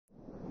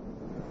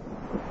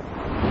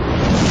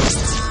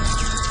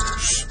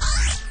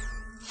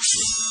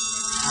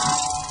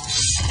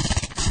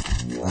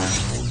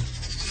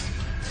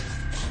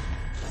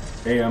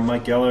Hey, I'm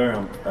Mike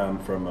Goeller. I'm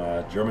from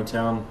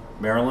Germantown,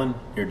 Maryland,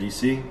 near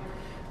DC.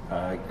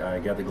 I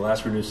got the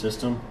GlassRenu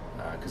system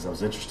because I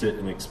was interested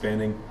in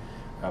expanding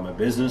my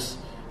business.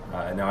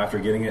 And now after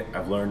getting it,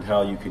 I've learned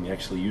how you can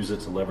actually use it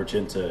to leverage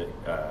into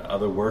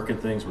other work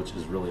and things, which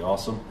is really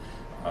awesome.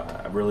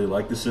 I really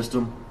like the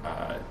system.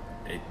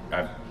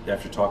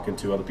 After talking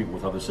to other people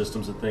with other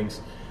systems and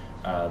things,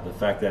 the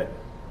fact that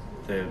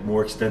the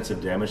more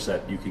extensive damage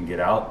that you can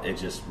get out, it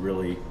just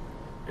really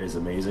is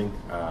amazing,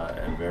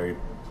 and very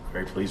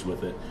pleased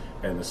with it.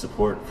 And the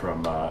support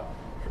from the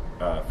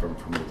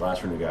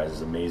GlassRenu guys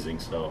is amazing.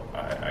 So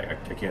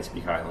I can't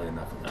speak highly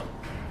enough of them.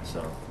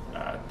 So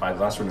buy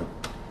GlassRenu.